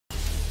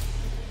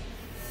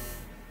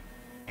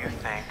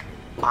think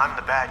I'm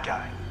the bad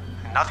guy.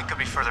 And nothing could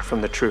be further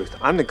from the truth.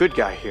 I'm the good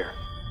guy here.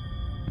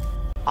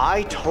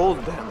 I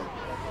told them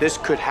this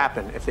could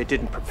happen if they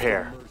didn't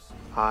prepare.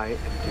 I am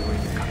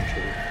doing the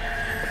country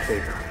a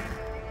favor.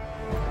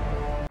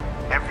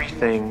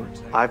 Everything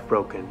I've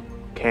broken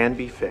can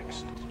be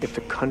fixed if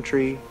the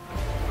country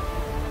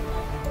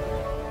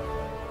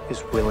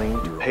is willing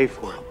to pay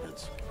for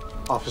it.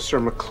 Officer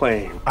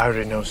McClane, I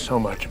already know so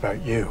much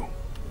about you.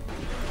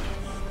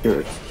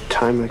 You're a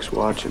Timex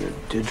watch in a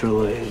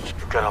digital age.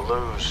 You're gonna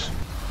lose.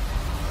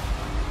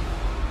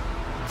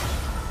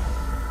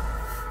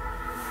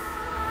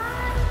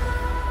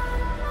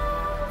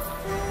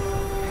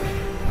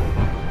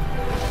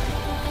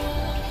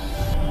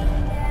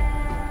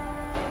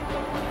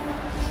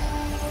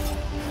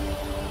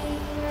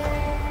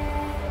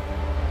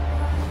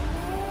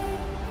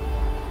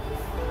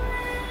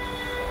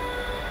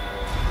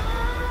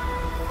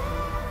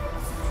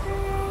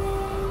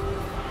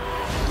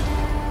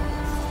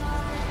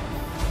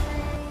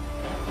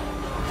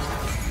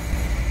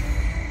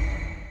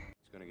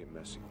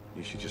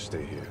 You should just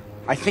stay here.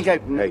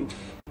 Hey,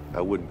 I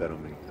wouldn't bet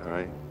on me, all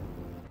right?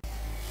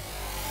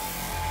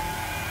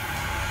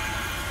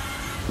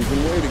 We've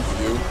been waiting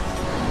for you.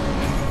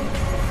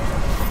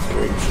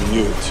 Waiting for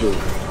you, too.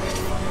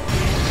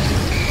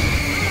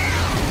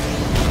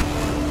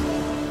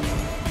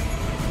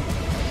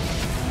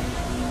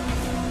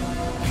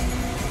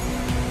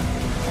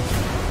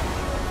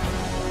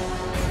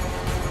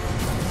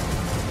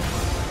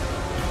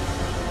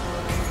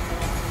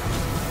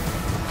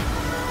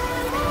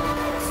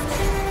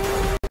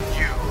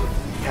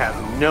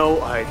 Have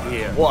no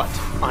idea what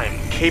I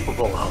am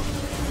capable of.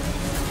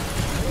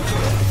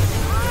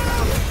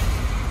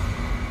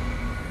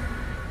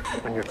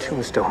 On your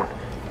tombstone,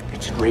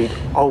 it should read,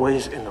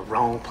 always in the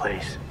wrong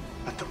place,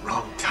 at the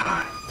wrong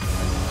time.